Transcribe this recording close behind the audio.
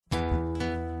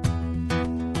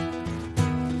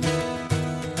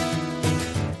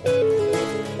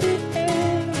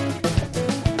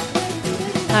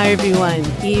Hi, everyone.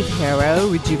 Eve Harow,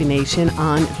 Rejuvenation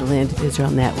on the Land of Israel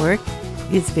Network.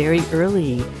 It's very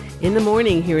early in the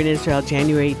morning here in Israel,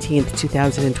 January 18th,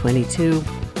 2022,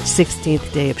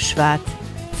 16th day of Shvat,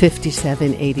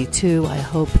 5782. I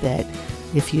hope that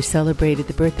if you celebrated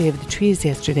the birthday of the trees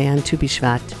yesterday on Tu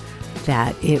B'Shvat,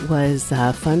 that it was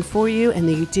fun for you and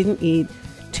that you didn't eat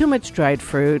too much dried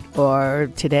fruit or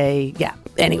today. Yeah,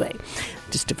 anyway.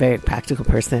 Just a very practical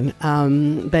person.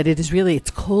 But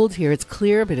it's cold here. It's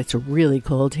clear, but it's really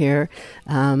cold here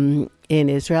in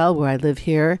Israel, where I live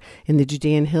here in the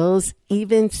Judean hills.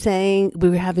 Even saying we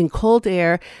were having cold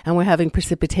air and we're having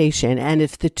precipitation. And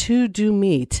if the two do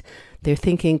meet, they're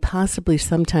thinking possibly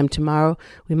sometime tomorrow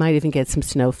we might even get some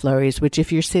snow flurries, which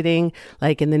if you're sitting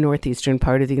like in the northeastern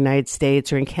part of the United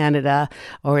States or in Canada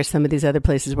or some of these other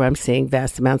places where I'm seeing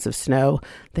vast amounts of snow,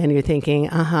 then you're thinking,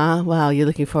 wow, you're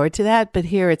looking forward to that. But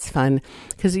here it's fun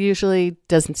because it usually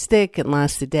doesn't stick and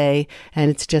lasts a day,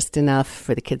 and it's just enough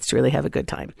for the kids to really have a good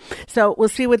time. So we'll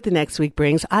see what the next week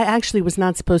brings. I actually was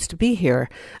not supposed to be here.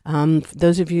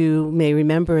 Those of you may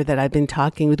remember that I've been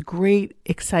talking with great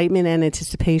excitement and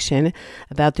anticipation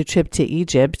about the trip to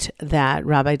Egypt that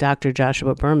Rabbi Dr.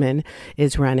 Joshua Berman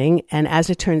is running. And as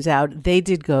it turns out, they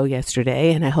did go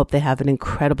yesterday, and I hope they have an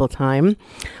incredible time.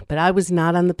 But I was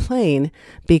not on the plane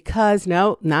because,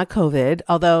 no, not COVID,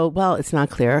 although, well, it's not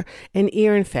clear, an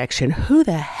ear infection. Who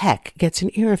the heck gets an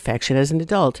ear infection as an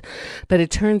adult? But it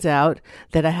turns out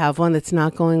that I have one that's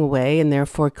not going away and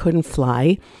therefore couldn't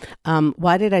fly.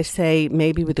 Why did I say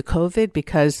maybe with the COVID?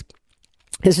 Because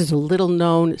this is a little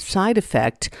known side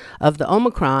effect of the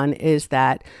omicron is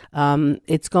that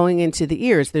it's going into the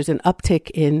ears. There's an uptick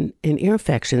in ear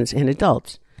infections in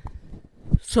adults.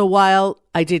 So while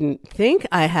I didn't think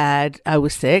I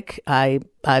was sick, I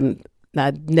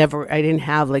didn't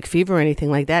have like fever or anything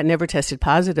like that, never tested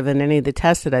positive in any of the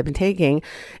tests that I've been taking.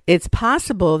 It's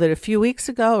possible that a few weeks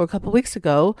ago or a couple of weeks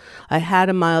ago, I had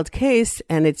a mild case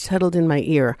and it settled in my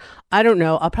ear. I don't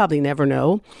know. I'll probably never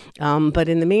know. But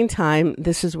in the meantime,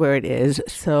 this is where it is.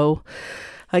 So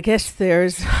I guess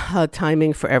there's a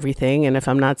timing for everything. And if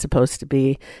I'm not supposed to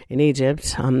be in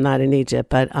Egypt, I'm not in Egypt,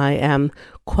 but I am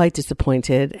quite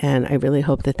disappointed. And I really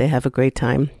hope that they have a great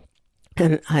time.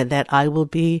 And that I will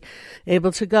be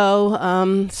able to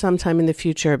go sometime in the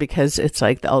future, because it's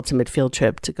like the ultimate field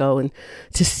trip to go and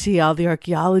to see all the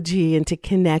archaeology and to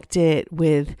connect it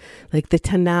with like the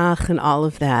Tanakh and all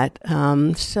of that.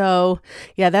 So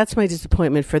yeah, that's my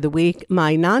disappointment for the week.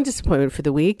 My non-disappointment for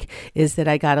the week is that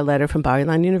I got a letter from Bar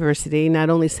Ilan University, not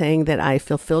only saying that I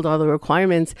fulfilled all the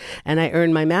requirements and I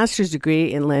earned my master's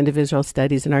degree in Land of Israel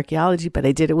Studies and Archaeology, but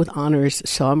I did it with honors.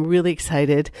 So I'm really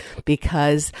excited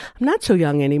because I'm not so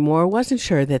young anymore. Wasn't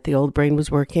sure that the old brain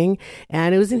was working,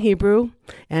 and it was in Hebrew,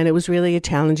 and it was really a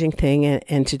challenging thing,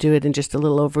 and to do it in just a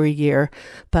little over a year.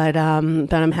 But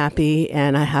I'm happy,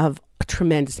 and I have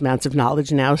tremendous amounts of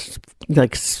knowledge now,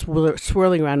 like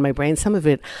swirling around my brain. Some of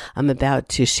it I'm about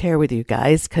to share with you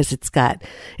guys because it's got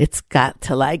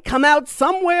to like come out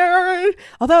somewhere.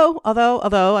 Although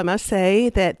I must say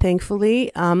that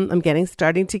thankfully I'm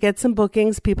starting to get some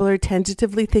bookings. People are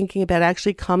tentatively thinking about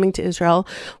actually coming to Israel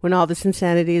when all this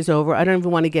insanity is over. I don't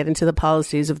even want to get into the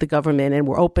policies of the government, and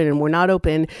we're open and we're not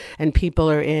open, and people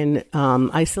are in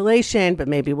isolation, but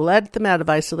maybe we'll let them out of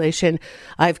isolation.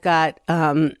 I've got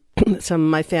some of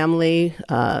my family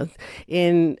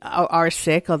are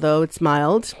sick, although it's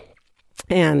mild,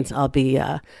 and I'll be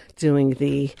doing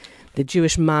the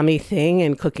Jewish mommy thing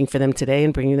and cooking for them today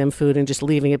and bringing them food and just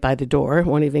leaving it by the door.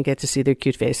 Won't even get to see their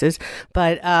cute faces.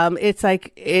 But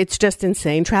it's just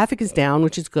insane. Traffic is down,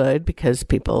 which is good because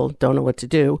people don't know what to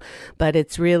do. But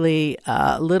it's really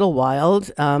a little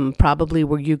wild, probably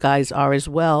where you guys are as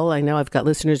well. I know I've got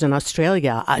listeners in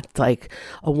Australia. It's like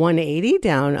a 180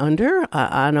 down under.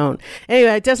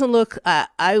 Anyway, it doesn't look,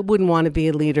 I wouldn't want to be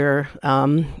a leader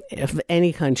of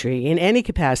any country in any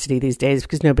capacity these days,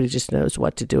 because nobody just knows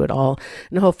what to do at all.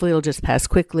 And hopefully it'll just pass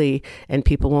quickly and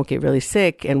people won't get really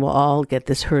sick, and we'll all get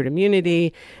this herd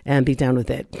immunity and be done with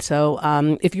it. So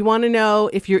if you want to know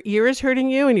if your ear is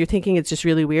hurting you and you're thinking it's just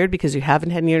really weird because you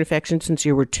haven't had an ear infection since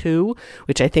you were 2,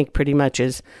 which I think pretty much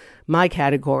is my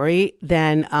category,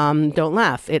 then don't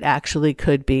laugh. It actually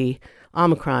could be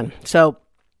Omicron. So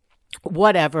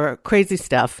whatever, crazy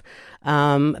stuff.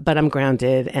 But I'm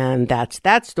grounded, and that's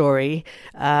that story.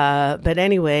 But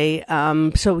anyway,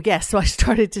 so I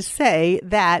started to say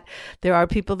that there are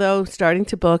people though starting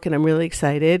to book, and I'm really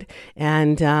excited.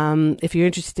 And, if you're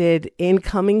interested in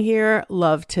coming here,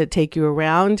 love to take you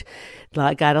around.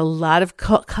 I got a lot of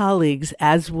colleagues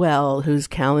as well whose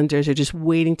calendars are just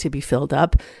waiting to be filled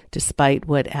up, despite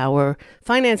what our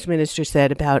finance minister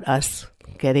said about us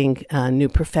getting new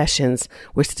professions,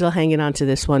 we're still hanging on to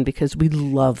this one because we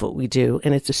love what we do,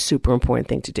 and it's a super important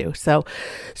thing to do. So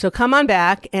come on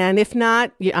back, and if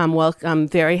not, I'm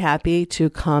very happy to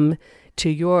come to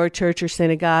your church or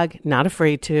synagogue. Not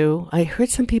afraid to. I heard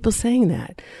some people saying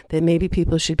that maybe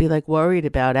people should be like worried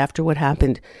about after what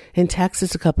happened in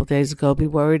Texas a couple of days ago, be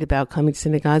worried about coming to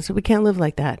synagogues. So we can't live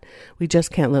like that. We just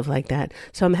can't live like that.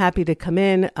 So I'm happy to come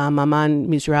in. I'm on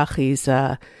Mizrahi's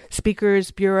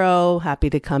speakers bureau, happy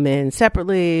to come in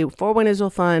separately for when Israel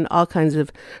Fun. All kinds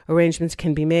of arrangements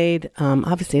can be made.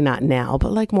 Obviously not now,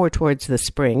 but like more towards the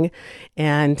spring.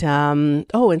 And,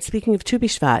 and speaking of Tu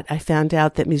B'Shvat, I found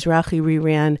out that Mizrahi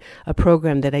reran a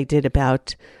program that I did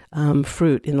about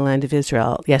fruit in the land of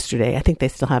Israel yesterday. I think they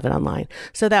still have it online.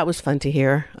 So that was fun to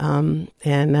hear. So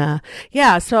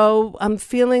I'm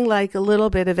feeling like a little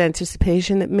bit of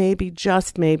anticipation that maybe,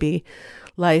 just maybe,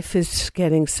 life is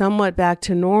getting somewhat back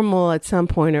to normal at some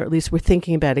point, or at least we're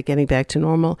thinking about it getting back to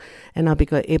normal, and I'll be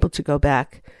able to go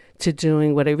back to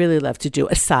doing what I really love to do,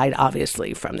 aside,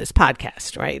 obviously, from this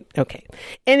podcast, right? Okay.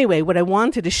 Anyway, what I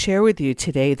wanted to share with you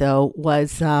today, though,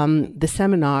 was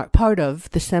part of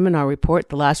the seminar report,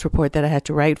 the last report that I had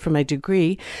to write for my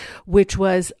degree, which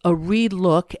was a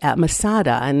relook at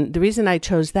Masada. And the reason I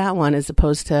chose that one as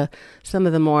opposed to some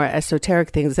of the more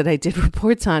esoteric things that I did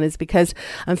reports on is because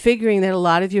I'm figuring that a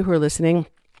lot of you who are listening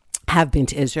have been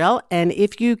to Israel. And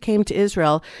if you came to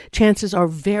Israel, chances are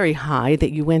very high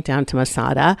that you went down to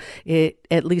Masada.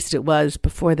 At least it was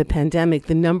before the pandemic,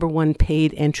 the number one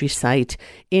paid entry site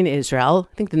in Israel.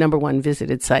 I think the number one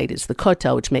visited site is the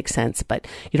Kotel, which makes sense, but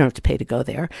you don't have to pay to go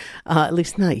there. At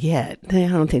least not yet. I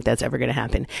don't think that's ever going to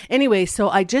happen. Anyway, so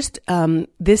I just,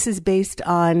 this is based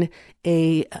on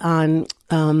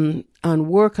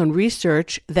work on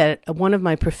research that one of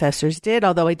my professors did,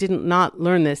 although I did not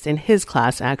learn this in his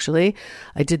class, actually.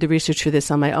 I did the research for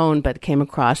this on my own, but came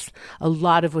across a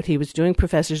lot of what he was doing.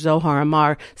 Professor Zohar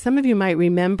Amar. Some of you might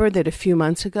remember that a few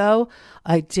months ago,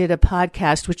 I did a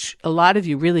podcast, which a lot of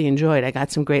you really enjoyed. I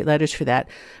got some great letters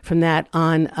from that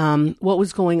on what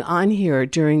was going on here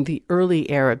during the early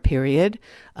Arab period,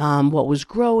 what was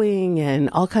growing, and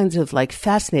all kinds of like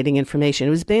fascinating information.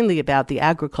 It was mainly about the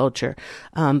agriculture,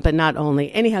 but not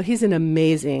only. Anyhow, he's an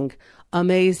amazing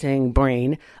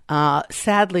brain.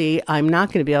 Sadly, I'm not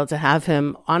going to be able to have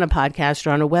him on a podcast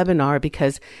or on a webinar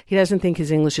because he doesn't think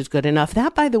his English is good enough.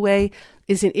 That, by the way,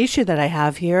 is an issue that I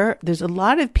have here. There's a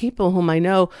lot of people whom I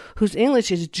know whose English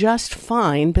is just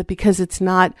fine, but because it's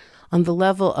not on the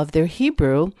level of their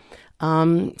Hebrew,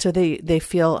 so they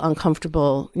feel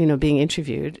uncomfortable, being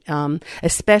interviewed,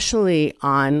 especially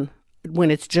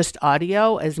when it's just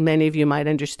audio, as many of you might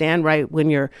understand, right? When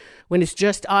it's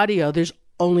just audio, there's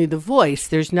only the voice.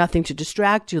 There's nothing to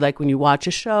distract you. Like when you watch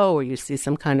a show or you see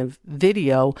some kind of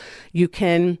video, you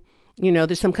can,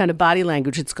 there's some kind of body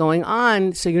language that's going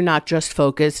on. So you're not just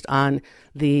focused on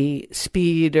the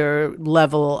speed or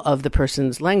level of the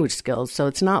person's language skills. So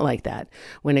it's not like that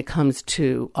when it comes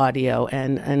to audio.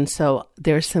 And so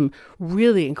there's some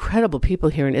really incredible people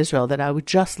here in Israel that I would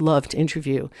just love to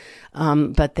interview.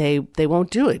 But they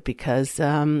won't do it because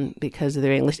of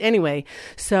their English. Anyway,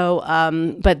 so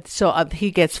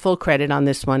he gets full credit on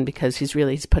this one because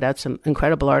he's put out some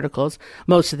incredible articles,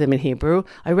 most of them in Hebrew.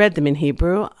 I read them in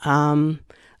Hebrew.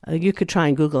 You could try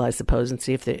and Google, I suppose, and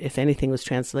see if anything was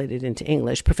translated into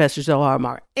English. Professor Zohar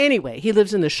Amar. Anyway, he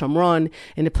lives in the Shomron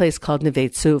in a place called Neve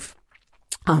Tzuf.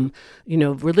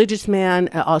 Religious man,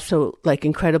 also like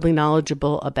incredibly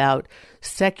knowledgeable about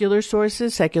secular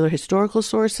sources, secular historical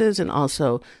sources, and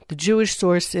also the Jewish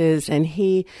sources. And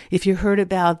if you heard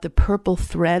about the purple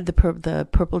thread, the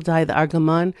purple dye, the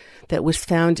argamon that was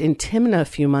found in Timna a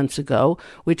few months ago,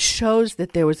 which shows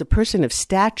that there was a person of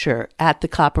stature at the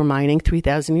copper mining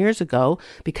 3,000 years ago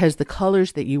because the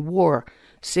colors that you wore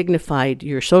signified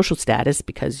your social status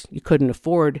because you couldn't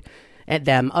afford at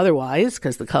them otherwise,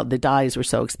 because the dyes were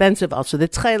so expensive. Also the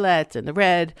tchelet and the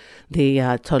red, the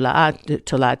tolat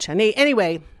shani.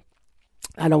 Anyway,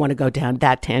 I don't want to go down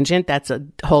that tangent. That's a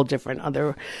whole different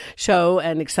other show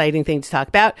and exciting thing to talk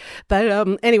about.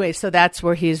 But anyway, so that's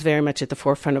where he's very much at the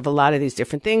forefront of a lot of these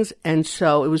different things. And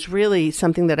so it was really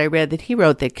something that I read that he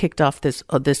wrote that kicked off this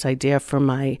idea for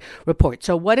my report.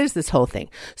 So what is this whole thing?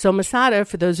 So Masada,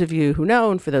 for those of you who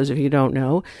know and for those of you who don't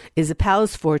know, is a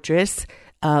palace fortress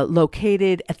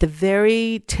located at the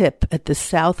very tip, at the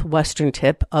southwestern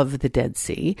tip of the Dead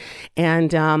Sea.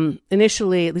 And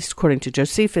initially, at least according to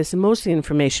Josephus, and most of the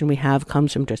information we have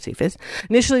comes from Josephus,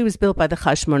 initially it was built by the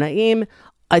Hashmonaim.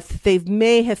 They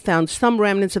may have found some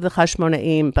remnants of the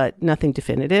Hashmonaim, but nothing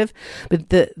definitive. But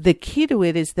the key to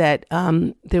it is that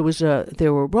there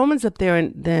were Romans up there,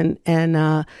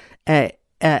 and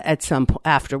at some point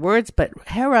afterwards, but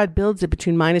Herod builds it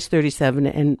between minus 37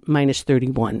 and minus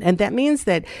 31. And that means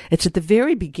that it's at the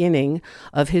very beginning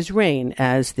of his reign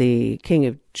as the king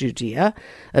of Judah.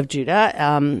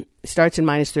 Starts in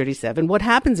minus 37. What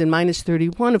happens in minus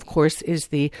 31, of course, is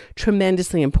the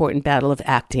tremendously important Battle of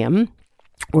Actium,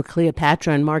 where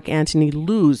Cleopatra and Mark Antony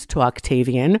lose to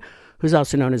Octavian, who's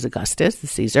also known as Augustus, the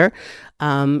Caesar,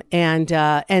 and end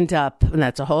up, and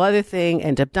that's a whole other thing,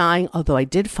 end up dying. Although I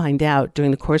did find out during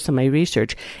the course of my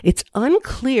research, it's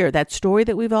unclear, that story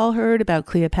that we've all heard about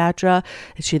Cleopatra,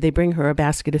 they bring her a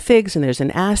basket of figs and there's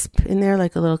an asp in there,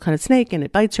 like a little kind of snake, and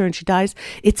it bites her and she dies.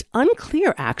 It's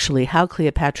unclear actually how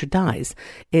Cleopatra dies.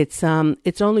 It's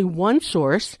only one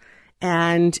source.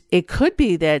 And it could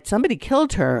be that somebody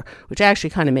killed her, which actually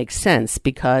kind of makes sense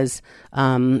because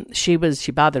she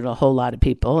bothered a whole lot of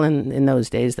people. And in those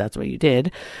days, that's what you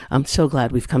did. I'm so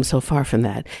glad we've come so far from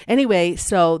that. Anyway,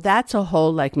 so that's a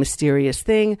whole like mysterious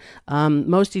thing.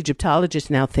 Most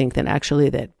Egyptologists now think that actually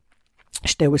that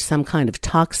there was some kind of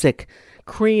toxic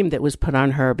cream that was put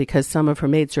on her because some of her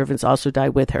maidservants also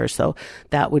died with her. So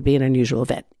that would be an unusual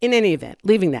event. In any event,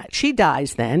 leaving that, she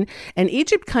dies then, and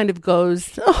Egypt kind of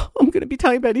goes, I'm going to be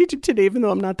talking about Egypt today, even though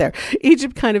I'm not there.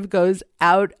 Egypt kind of goes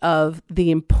out of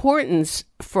the importance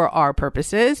for our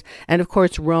purposes. And of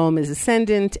course, Rome is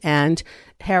ascendant, and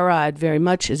Herod very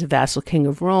much is a vassal king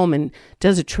of Rome and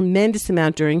does a tremendous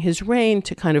amount during his reign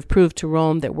to kind of prove to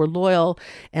Rome that we're loyal,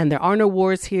 and there are no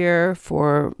wars here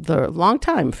for the long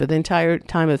time, for the entire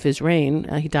time of his reign.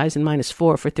 He dies in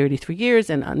 -4 for 33 years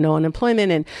and no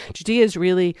unemployment, and Judea is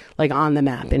really like on the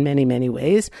map in many, many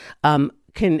ways.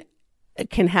 Can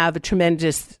have a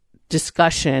tremendous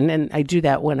discussion, and I do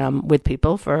that when I'm with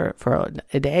people for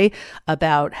a day,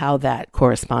 about how that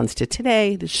corresponds to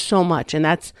today. There's so much, and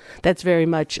that's very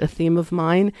much a theme of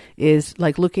mine, is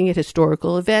like looking at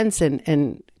historical events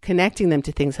and connecting them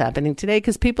to things happening today,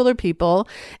 because people are people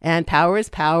and power is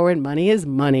power and money is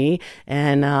money,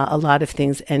 and a lot of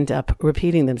things end up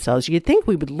repeating themselves. You'd think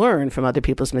we would learn from other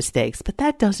people's mistakes, but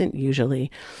that doesn't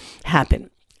usually happen.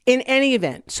 In any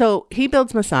event, so he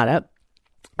builds Masada.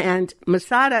 And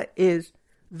Masada is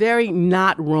very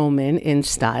not Roman in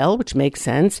style, which makes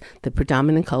sense. The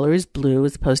predominant color is blue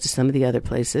as opposed to some of the other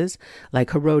places,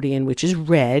 like Herodian, which is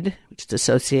red, which is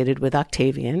associated with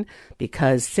Octavian,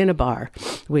 because cinnabar,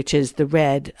 which is the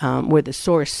red, where the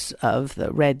source of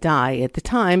the red dye at the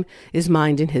time, is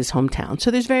mined in his hometown. So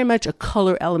there's very much a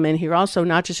color element here also,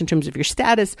 not just in terms of your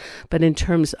status, but in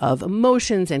terms of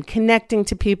emotions and connecting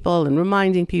to people and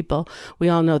reminding people. We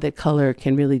all know that color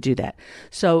can really do that.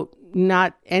 So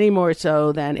not any more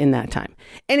so than in that time.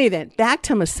 Any event, back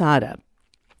to Masada.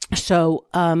 So,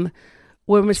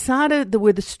 where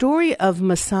the story of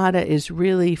Masada is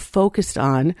really focused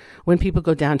on when people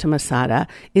go down to Masada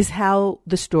is how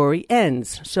the story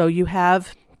ends. So you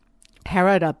have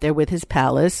Herod up there with his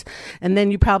palace, and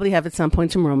then you probably have at some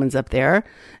point some Romans up there.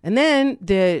 And then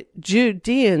the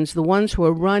Judeans, the ones who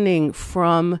are running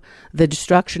from the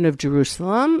destruction of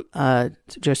Jerusalem,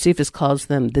 Josephus calls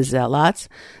them the Zealots,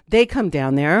 they come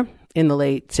down there in the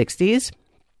late 60s.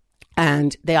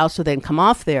 And they also then come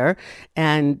off there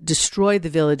and destroy the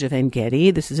village of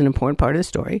En-Gedi. This is an important part of the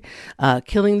story.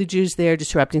 Killing the Jews there,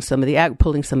 disrupting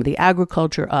pulling some of the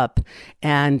agriculture up,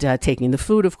 and taking the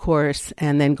food, of course,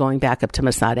 and then going back up to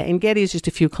Masada. En-Gedi is just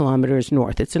a few kilometers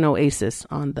north. It's an oasis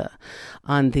on the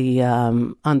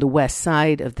west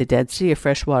side of the Dead Sea, a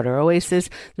freshwater oasis.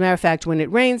 As a matter of fact, when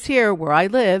it rains here, where I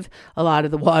live, a lot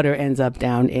of the water ends up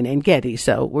down in En-Gedi.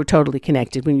 So we're totally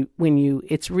connected.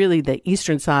 It's really the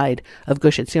eastern side of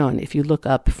Gush Etzion. If you look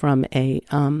up from a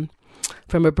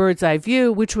bird's eye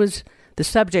view, which was the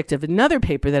subject of another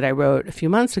paper that I wrote a few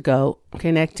months ago,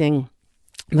 connecting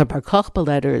the Bar Kokhba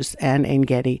letters and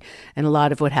En-Gedi, and a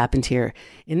lot of what happened here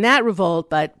in that revolt,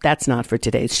 but that's not for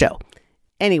today's show.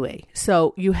 Anyway,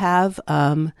 so you have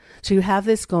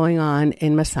this going on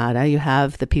in Masada. You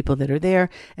have the people that are there,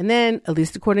 and then, at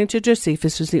least according to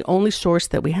Josephus, was the only source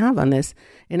that we have on this.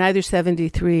 In either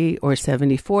 73 or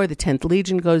 74, the 10th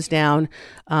Legion goes down.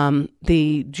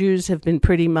 The Jews have been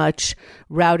pretty much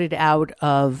routed out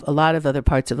of a lot of other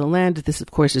parts of the land. This,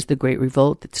 of course, is the Great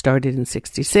Revolt that started in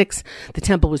 66. The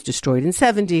temple was destroyed in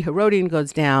 70. Herodian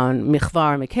goes down.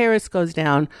 Michvar, Machaerus goes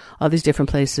down. All these different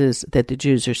places that the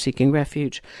Jews are seeking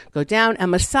refuge go down.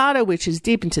 And Masada, which is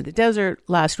deep into the desert,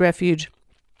 last refuge,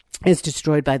 is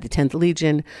destroyed by the 10th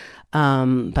Legion,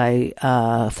 by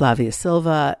Flavius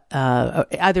Silva,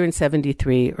 either in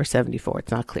 73 or 74.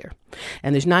 It's not clear.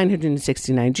 And there's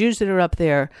 969 Jews that are up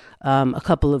there. A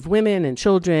couple of women and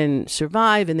children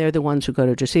survive, and they're the ones who go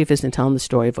to Josephus and tell him the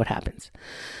story of what happens.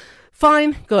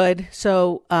 Fine, good.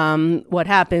 So what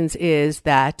happens is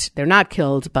that they're not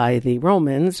killed by the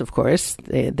Romans, of course.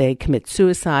 They commit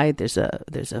suicide. There's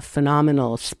a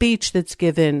phenomenal speech that's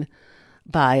given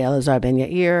by Elazar ben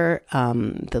Yair,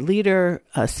 the leader,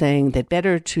 saying that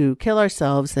better to kill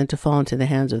ourselves than to fall into the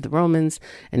hands of the Romans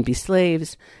and be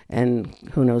slaves and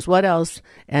who knows what else.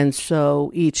 And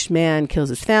so each man kills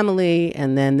his family,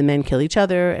 and then the men kill each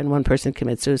other, and one person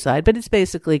commits suicide. But it's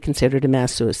basically considered a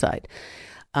mass suicide.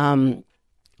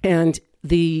 And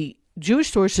the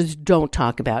Jewish sources don't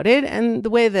talk about it. And the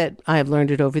way that I have learned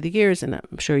it over the years, and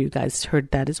I'm sure you guys heard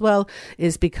that as well,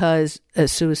 is because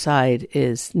suicide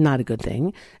is not a good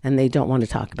thing, and they don't want to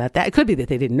talk about that. It could be that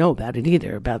they didn't know about it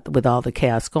either, with all the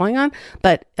chaos going on,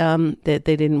 but that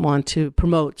they didn't want to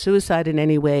promote suicide in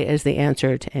any way as the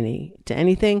answer to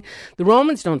anything. The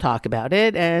Romans don't talk about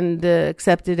it, and the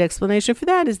accepted explanation for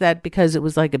that is that because it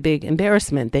was like a big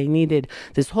embarrassment. They needed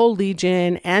this whole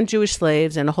legion and Jewish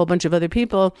slaves and a whole bunch of other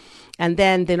people, and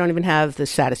then they don't even have the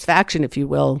satisfaction, if you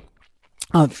will,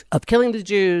 of killing the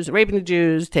Jews, raping the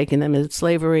Jews, taking them into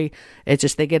slavery. It's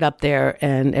just they get up there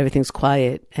and everything's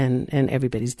quiet and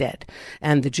everybody's dead.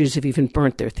 And the Jews have even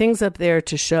burnt their things up there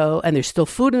to show, and there's still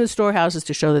food in the storehouses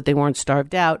to show that they weren't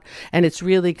starved out. And it's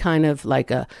really kind of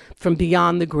like a from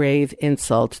beyond the grave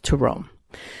insult to Rome.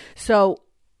 So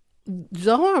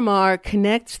Zohar Mar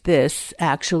connects this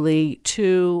actually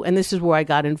to, and this is where I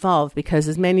got involved, because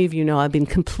as many of you know, I've been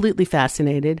completely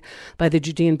fascinated by the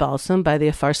Judean Balsam, by the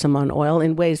Apharsamon oil,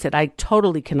 in ways that I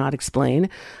totally cannot explain.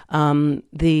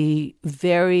 The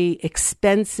very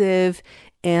expensive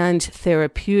and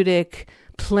therapeutic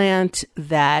plant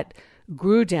that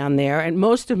grew down there. And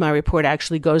most of my report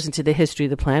actually goes into the history of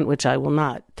the plant, which I will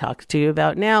not talk to you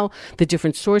about now. The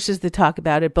different sources that talk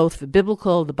about it, both the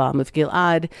biblical, the Balm of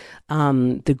Gilead,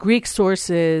 the Greek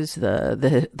sources,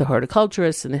 the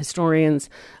horticulturists and the historians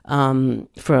from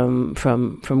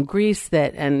Greece,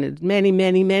 that, and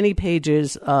many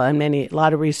pages and a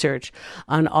lot of research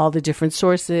on all the different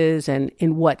sources and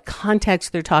in what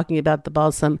context they're talking about the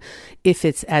balsam, if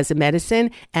it's as a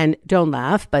medicine. And don't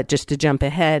laugh, but just to jump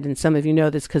ahead, and some of you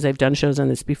know this because I've done shows on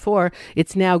this before,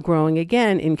 it's now growing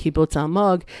again in Kibbutz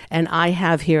Almog, and I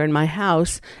have here in my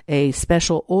house a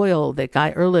special oil that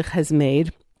Guy Ehrlich has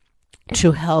made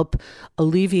to help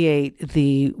alleviate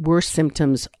the worst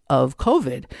symptoms of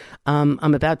COVID.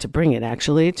 I'm about to bring it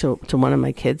actually to one of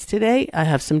my kids today. I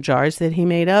have some jars that he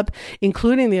made up,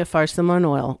 including the Apharsamon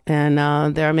oil.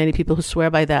 And there are many people who swear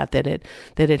by that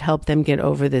it helped them get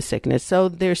over the sickness. So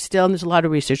there's a lot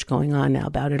of research going on now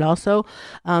about it also.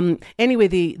 Anyway,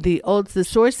 the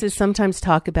sources sometimes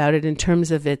talk about it in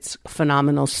terms of its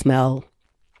phenomenal smell,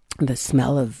 the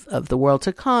smell of the world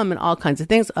to come, and all kinds of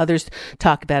things. Others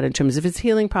talk about it in terms of its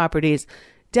healing properties.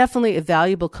 Definitely a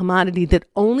valuable commodity that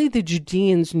only the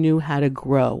Judeans knew how to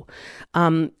grow.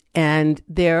 And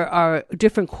there are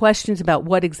different questions about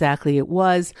what exactly it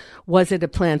was. Was it the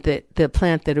plant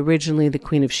that originally the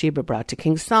Queen of Sheba brought to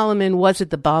King Solomon? Was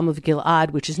it the Balm of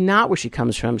Gilead, which is not where she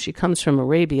comes from? She comes from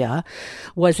Arabia.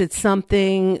 Was it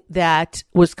something that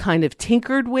was kind of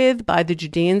tinkered with by the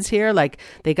Judeans here? Like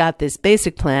they got this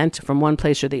basic plant from one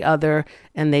place or the other,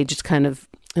 and they just kind of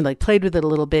played with it a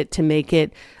little bit to make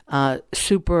it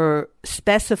super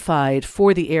specified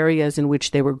for the areas in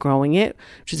which they were growing it,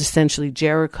 which is essentially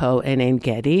Jericho and En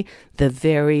Gedi, the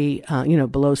very,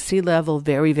 below sea level,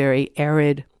 very, very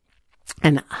arid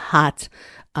and hot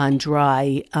and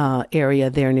dry area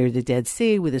there near the Dead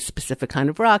Sea with a specific kind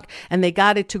of rock. And they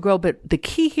got it to grow. But the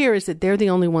key here is that they're the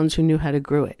only ones who knew how to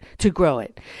grow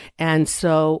it. And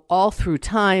so all through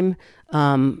time,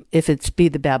 if it's be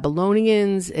the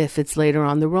Babylonians, if it's later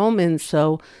on the Romans,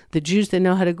 so the Jews that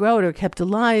know how to grow it are kept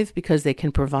alive because they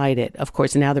can provide it. Of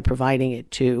course, now they're providing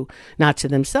it to, not to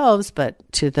themselves, but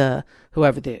to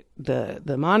whoever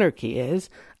the monarchy is.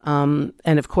 And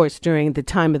of course, during the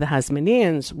time of the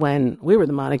Hasmoneans, when we were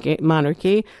the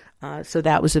monarchy, so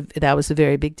that was a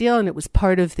very big deal, and it was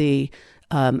part of the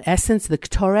essence, the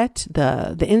Ktoret,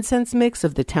 the incense mix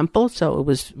of the temple. So it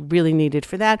was really needed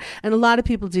for that. And a lot of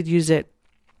people did use it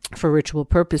for ritual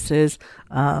purposes.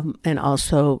 And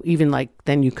also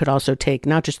then you could also take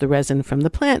not just the resin from the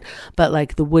plant, but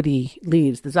like the woody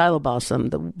leaves, the xylobalsam,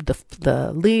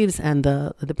 the leaves and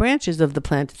the branches of the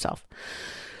plant itself.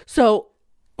 So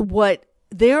what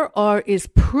there is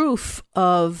proof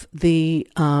of the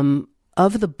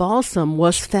of the balsam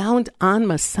was found on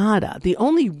Masada, the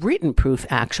only written proof,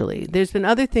 actually. There's been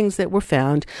other things that were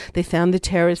found. They found the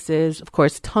terraces, of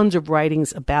course, tons of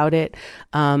writings about it.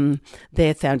 They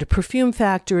had found a perfume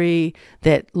factory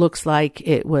that looks like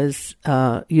it was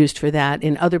used for that.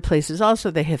 In other places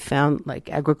also, they have found like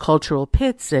agricultural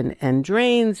pits and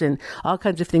drains and all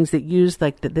kinds of things that used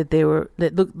like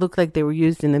that looked like they were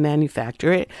used in the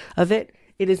manufacture of it.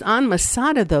 It is on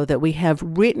Masada, though, that we have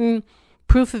written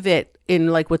proof of it in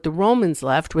like what the Romans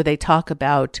left, where they talk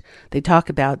about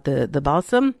the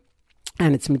balsam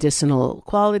and its medicinal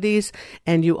qualities.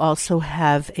 And you also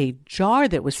have a jar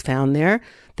that was found there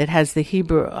that has the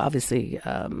Hebrew, obviously,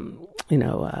 a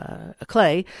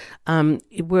clay,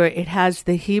 where it has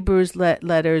the Hebrew's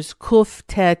letters Kuf,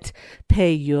 Tet,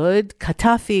 Pei, Yud,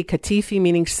 Katifi,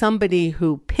 meaning somebody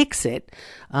who picks it.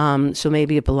 So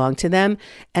maybe it belonged to them.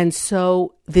 And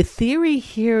so the theory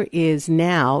here is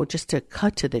now, just to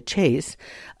cut to the chase,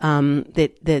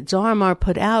 that Zohar Mar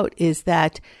put out is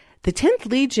that the 10th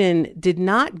Legion did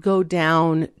not go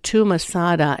down to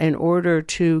Masada in order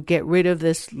to get rid of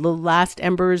the last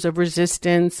embers of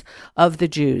resistance of the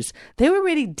Jews. They were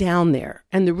already down there.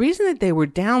 And the reason that they were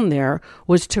down there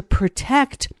was to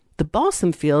protect the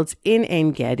balsam fields in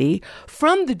Ein Gedi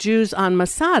from the Jews on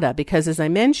Masada, because as I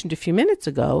mentioned a few minutes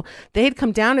ago, they had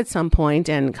come down at some point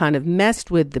and kind of messed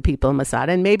with the people in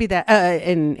Masada, and maybe that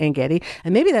in Ein Gedi,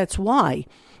 and maybe that's why.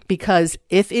 Because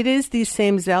if it is these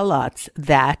same zealots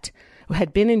that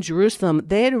had been in Jerusalem,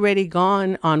 they had already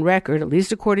gone on record, at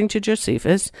least according to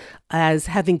Josephus, as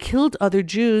having killed other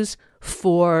Jews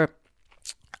for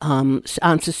on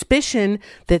suspicion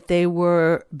that they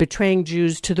were betraying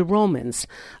Jews to the Romans,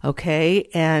 okay,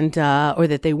 and or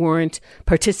that they weren't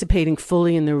participating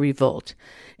fully in the revolt.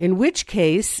 In which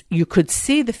case, you could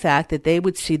see the fact that they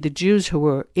would see the Jews who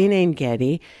were in Ein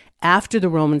Gedi after the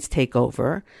Romans take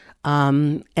over,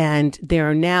 and they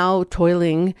are now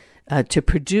toiling to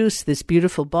produce this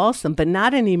beautiful balsam, but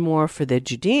not anymore for the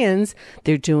Judeans.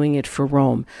 They're doing it for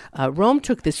Rome. Rome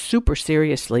took this super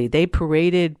seriously. They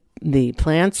paraded the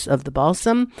plants of the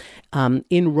balsam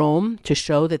in Rome to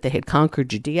show that they had conquered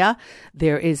Judea.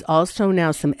 There is also now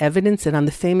some evidence that on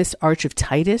the famous Arch of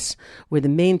Titus, where the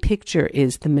main picture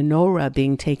is the menorah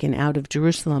being taken out of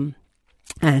Jerusalem,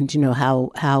 and you know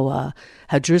how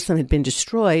Jerusalem had been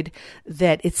destroyed,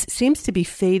 that it seems to be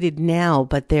faded now,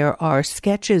 but there are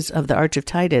sketches of the Arch of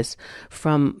Titus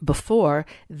from before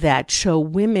that show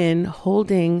women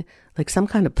holding like some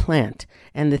kind of plant.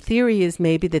 And the theory is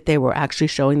maybe that they were actually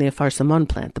showing the Apharsamon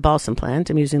plant, the balsam plant.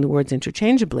 I'm using the words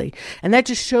interchangeably. And that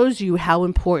just shows you how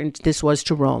important this was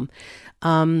to Rome.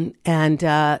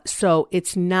 So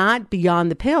it's not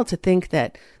beyond the pale to think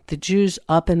that the Jews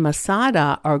up in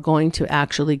Masada are going to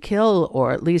actually kill,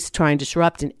 or at least try and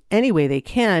disrupt in any way they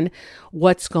can,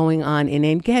 what's going on in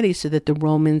Ein Gedi, so that the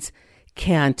Romans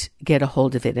can't get a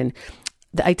hold of it. And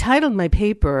I titled my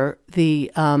paper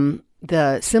the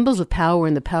Symbols of Power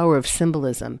and the Power of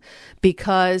Symbolism,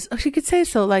 because you could say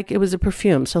so, like it was a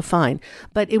perfume, so fine,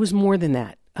 but it was more than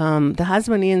that. The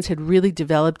Hasmoneans had really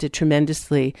developed it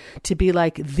tremendously to be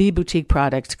like the boutique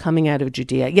product coming out of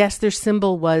Judea. Yes, their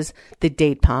symbol was the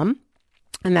date palm,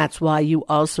 and that's why you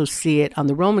also see it on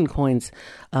the Roman coins,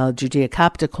 Judea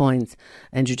Capta coins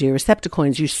and Judea Recepta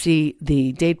coins. You see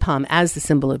the date palm as the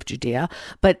symbol of Judea,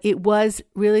 but it was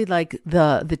really like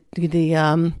the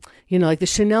like the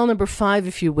Chanel number 5,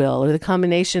 if you will, or the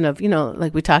combination of,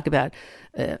 like we talk about,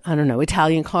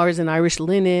 Italian cars and Irish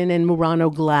linen and Murano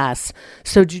glass.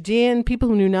 So Judean, people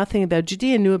who knew nothing about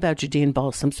Judea knew about Judean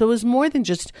balsam. So it was more than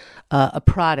just a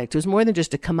product. It was more than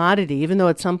just a commodity, even though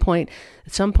at some points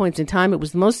in time, it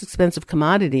was the most expensive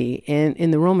commodity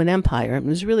in the Roman Empire. It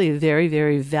was really a very,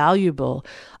 very valuable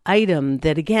item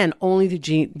that, again, only the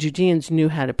Judeans knew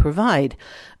how to provide.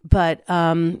 But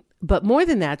more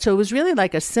than that, so it was really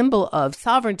like a symbol of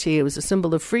sovereignty. It was a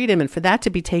symbol of freedom. And for that to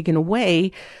be taken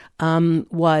away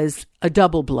was a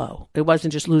double blow. It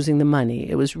wasn't just losing the money.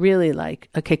 It was really like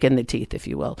a kick in the teeth, if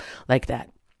you will, like that.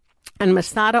 And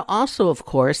Masada also, of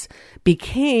course,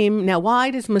 now why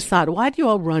do you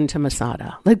all run to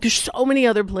Masada? Like there's so many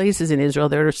other places in Israel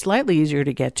that are slightly easier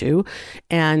to get to.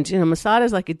 And, Masada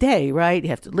is like a day, right? You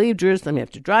have to leave Jerusalem, you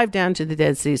have to drive down to the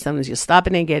Dead Sea. Sometimes you stop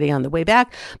in Ein Gedi on the way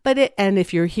back. And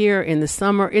if you're here in the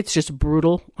summer, it's just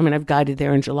brutal. I mean, I've guided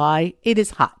there in July. It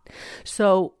is hot.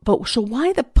 So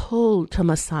why the pull to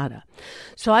Masada?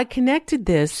 So I connected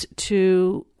this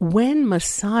to when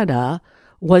Masada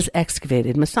was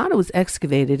excavated. Masada was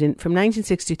excavated from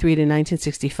 1963 to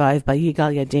 1965 by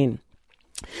Yigal Yadin.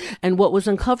 And what was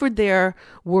uncovered there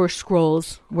were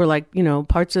scrolls, were like,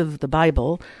 parts of the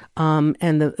Bible.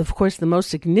 And of course, the most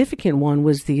significant one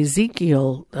was the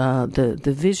Ezekiel,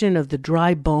 the vision of the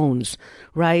dry bones,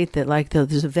 right? That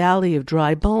there's a valley of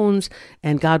dry bones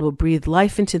and God will breathe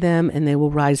life into them and they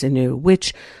will rise anew,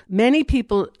 which many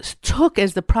people took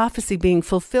as the prophecy being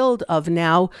fulfilled of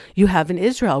now you have in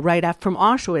Israel, right? From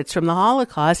Auschwitz, from the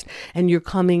Holocaust, and you're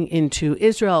coming into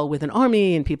Israel with an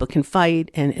army and people can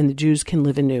fight and the Jews can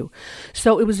live anew.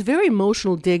 So it was a very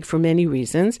emotional dig for many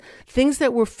reasons. Things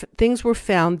were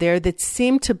found there that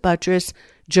seemed to buttress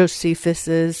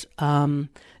Josephus's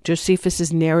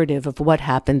narrative of what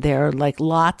happened there, like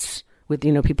lots with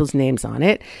people's names on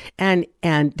it, and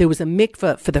there was a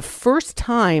mikveh for the first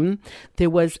time. There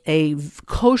was a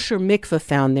kosher mikveh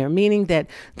found there, meaning that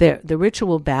the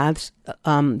ritual baths,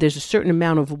 there's a certain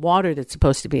amount of water that's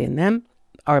supposed to be in them,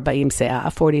 40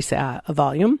 se'ah a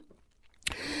volume.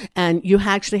 And you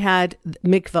actually had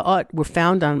mikvahot were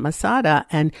found on Masada,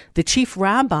 and the chief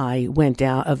rabbi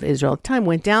of Israel at the time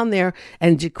went down there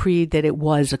and decreed that it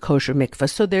was a kosher mikvah.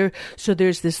 So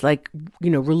there's this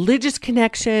religious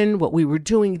connection, what we were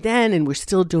doing then, and we're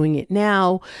still doing it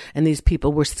now. And these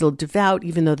people were still devout,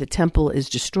 even though the temple is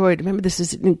destroyed. Remember, this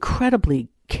is an incredibly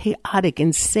chaotic,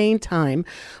 insane time,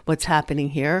 what's happening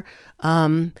here.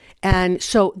 And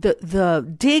so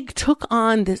the dig took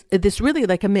on this really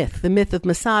like a myth, the myth of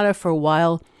Masada for a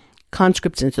while.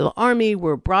 Conscripts into the army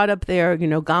were brought up there,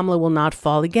 Gamla will not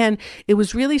fall again. It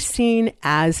was really seen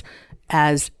as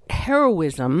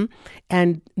heroism.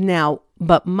 And now,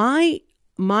 but my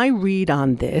read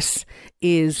on this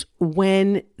is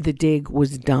when the dig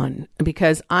was done,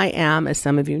 because I am, as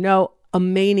some of you know, a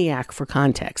maniac for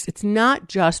context. It's not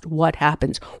just what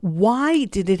happens. Why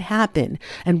did it happen?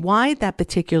 And why at that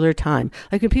particular time?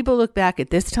 Like when people look back at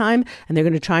this time and they're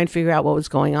going to try and figure out what was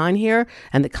going on here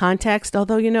and the context,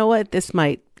 although you know what, this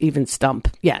might even stump.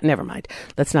 Yeah, never mind.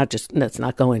 Let's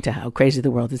not go into how crazy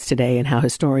the world is today and how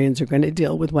historians are going to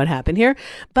deal with what happened here.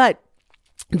 But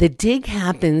the dig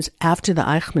happens after the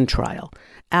Eichmann trial,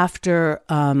 after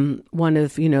one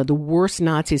of, the worst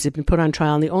Nazis had been put on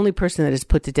trial, and the only person that is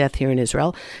put to death here in Israel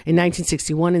in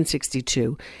 1961 and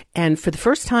 62. And for the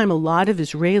first time, a lot of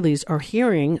Israelis are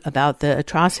hearing about the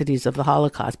atrocities of the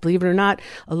Holocaust. Believe it or not,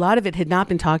 a lot of it had not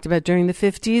been talked about during the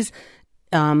 50s.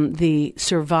 The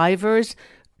survivors,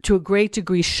 to a great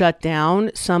degree, shut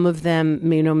down. Some of them,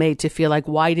 made to feel like,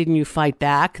 why didn't you fight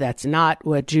back? That's not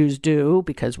what Jews do,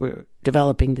 because we're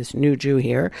developing this new Jew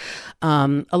here.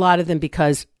 A lot of them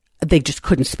because they just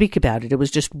couldn't speak about it. It was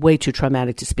just way too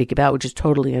traumatic to speak about, which is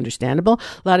totally understandable.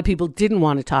 A lot of people didn't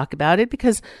want to talk about it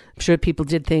because I'm sure people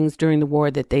did things during the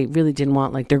war that they really didn't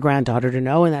want, like their granddaughter, to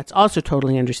know, and that's also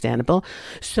totally understandable.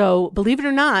 So believe it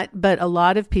or not, but a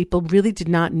lot of people really did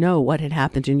not know what had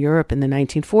happened in Europe in the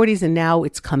 1940s, and now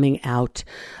it's coming out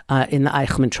in the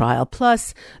Eichmann trial.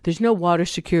 Plus, there's no water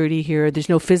security here. There's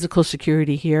no physical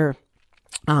security here.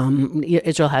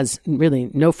 Israel has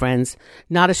really no friends,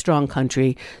 not a strong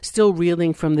country, still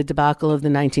reeling from the debacle of the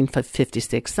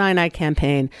 1956 Sinai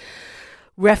campaign.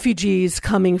 Refugees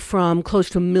coming from close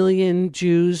to 1 million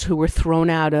Jews who were thrown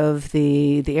out of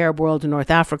the Arab world in North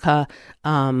Africa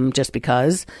just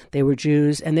because they were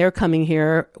Jews. And they're coming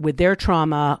here with their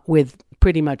trauma, with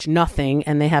pretty much nothing,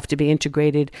 and they have to be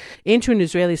integrated into an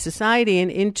Israeli society and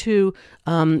into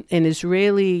an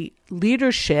Israeli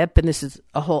leadership, and this is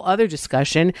a whole other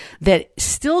discussion, that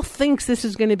still thinks this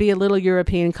is going to be a little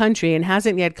European country and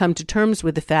hasn't yet come to terms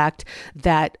with the fact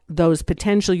that those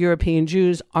potential European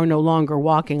Jews are no longer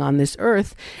walking on this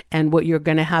earth. And what you're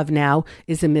going to have now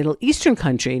is a Middle Eastern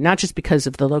country, not just because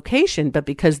of the location, but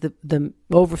because the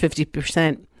over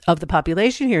 50% of the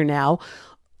population here now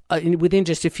within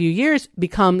just a few years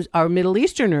becomes our Middle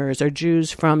Easterners, or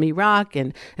Jews from Iraq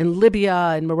and Libya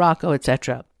and Morocco,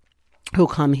 etc., who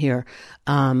come here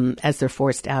as they're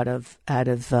forced out of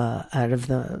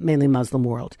the mainly Muslim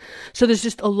world. So there's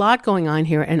just a lot going on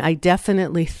here, and I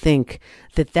definitely think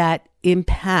that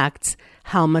impacts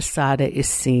how Masada is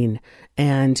seen,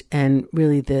 and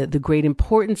really the great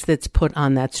importance that's put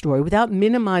on that story, without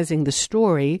minimizing the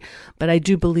story. But I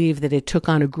do believe that it took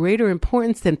on a greater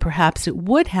importance than perhaps it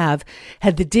would have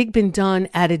had the dig been done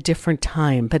at a different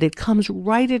time. But it comes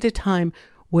right at a time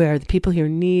where the people here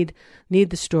need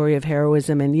the story of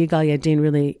heroism, and Yigal Yadin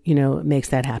really, makes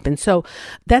that happen. So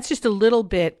that's just a little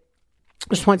bit.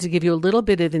 I just wanted to give you a little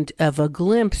bit of a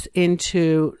glimpse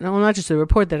into, not just the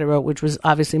report that I wrote, which was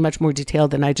obviously much more detailed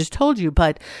than I just told you,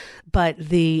 but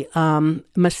the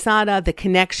Masada, the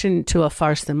connection to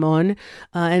Afar Simon,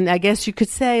 and I guess you could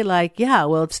say,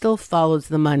 it still follows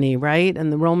the money, right?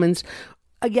 And the Romans,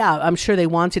 yeah, I'm sure they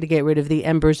wanted to get rid of the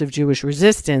embers of Jewish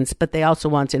resistance, but they also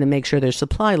wanted to make sure their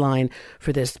supply line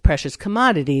for this precious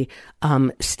commodity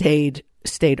stayed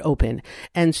open.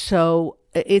 And so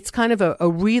it's kind of a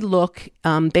relook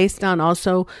based on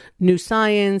also new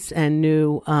science and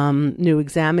new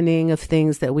examining of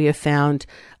things that we have found,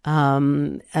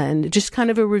 and just kind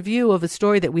of a review of a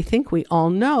story that we think we all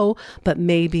know, but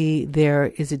maybe there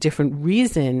is a different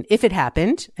reason if it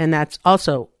happened, and that's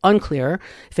also unclear.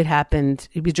 If it happened,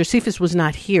 Josephus was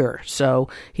not here, so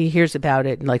he hears about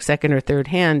it in like second or third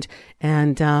hand,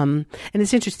 and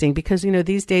it's interesting because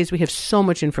these days we have so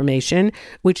much information,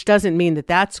 which doesn't mean that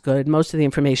that's good. Most of the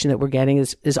information that we're getting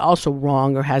is also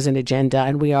wrong or has an agenda,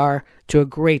 and we are to a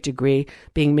great degree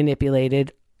being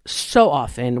manipulated so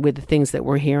often with the things that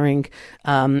we're hearing.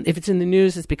 If it's in the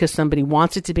news, it's because somebody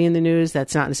wants it to be in the news.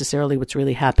 That's not necessarily what's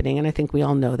really happening. And I think we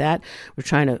all know that. We're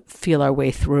trying to feel our way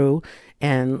through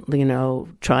and,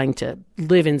 trying to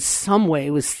live in some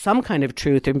way with some kind of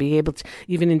truth and be able to,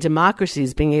 even in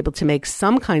democracies, being able to make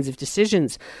some kinds of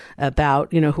decisions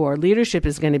about, who our leadership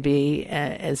is going to be,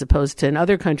 as opposed to in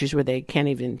other countries where they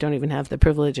don't even have the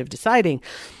privilege of deciding.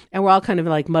 And we're all kind of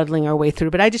like muddling our way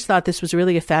through. But I just thought this was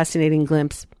really a fascinating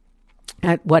glimpse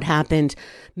at what happened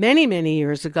many, many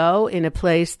years ago in a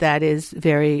place that is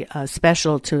very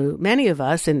special to many of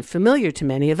us and familiar to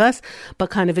many of us, but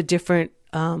kind of a different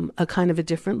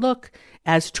look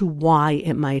as to why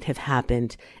it might have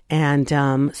happened and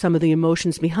some of the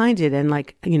emotions behind it and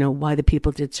why the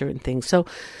people did certain things. So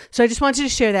I just wanted to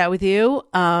share that with you.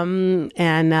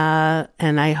 And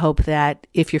I hope that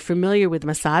if you're familiar with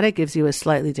Masada, it gives you a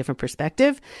slightly different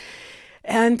perspective.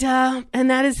 And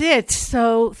that is it.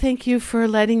 So thank you for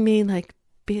letting me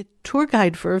be a tour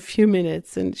guide for a few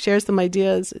minutes and share some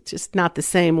ideas. It's just not the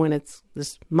same when it's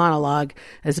this monologue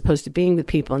as opposed to being with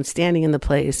people and standing in the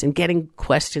place and getting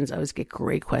questions. I always get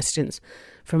great questions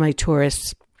from my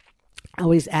tourists,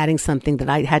 always adding something that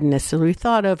I hadn't necessarily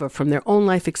thought of or from their own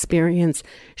life experience,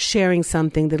 sharing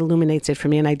something that illuminates it for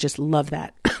me. And I just love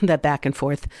that, that back and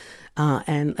forth.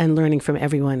 And learning from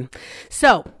everyone.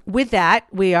 So with that,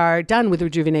 we are done with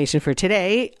Rejuvenation for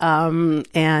today.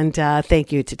 And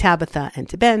thank you to Tabitha and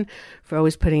to Ben for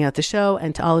always putting out the show,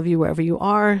 and to all of you wherever you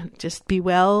are. Just be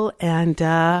well, and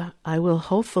I will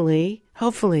hopefully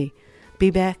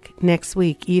be back next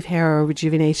week. Eve Harow,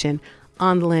 Rejuvenation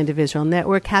on the Land of Israel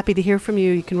Network. Happy to hear from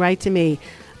you. You can write to me,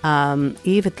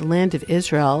 Eve at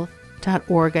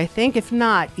thelandofisrael.org, I think. If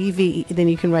not, Eve, then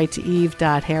you can write to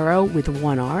eve.harow with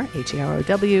one R,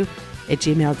 Harow,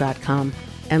 @gmail.com,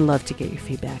 and love to get your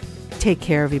feedback. Take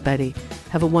care, everybody.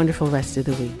 Have a wonderful rest of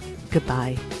the week.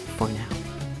 Goodbye for now.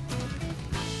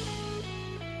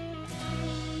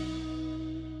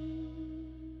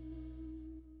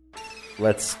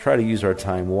 Let's try to use our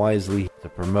time wisely to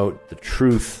promote the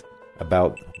truth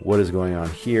about what is going on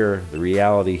here, the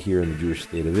reality here in the Jewish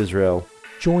state of Israel.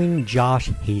 Join Josh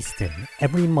Haston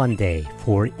every Monday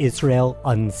for Israel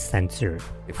Uncensored.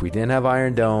 If we didn't have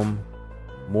Iron Dome,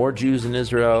 more Jews in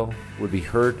Israel would be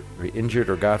hurt or injured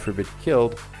or, God forbid,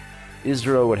 killed.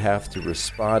 Israel would have to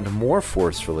respond more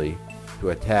forcefully to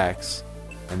attacks,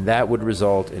 and that would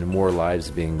result in more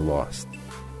lives being lost.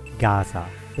 Gaza,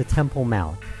 the Temple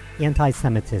Mount,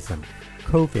 anti-Semitism,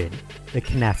 COVID, the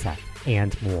Knesset,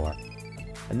 and more.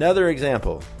 Another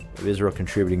example of Israel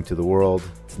contributing to the world.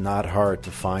 It's not hard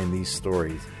to find these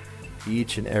stories.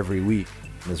 Each and every week,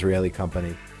 an Israeli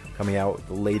company coming out with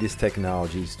the latest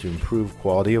technologies to improve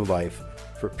quality of life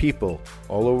for people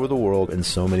all over the world in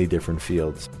so many different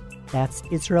fields. That's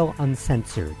Israel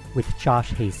Uncensored with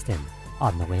Josh Haston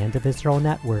on the Land of Israel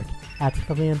Network at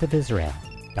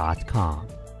thelandofisrael.com.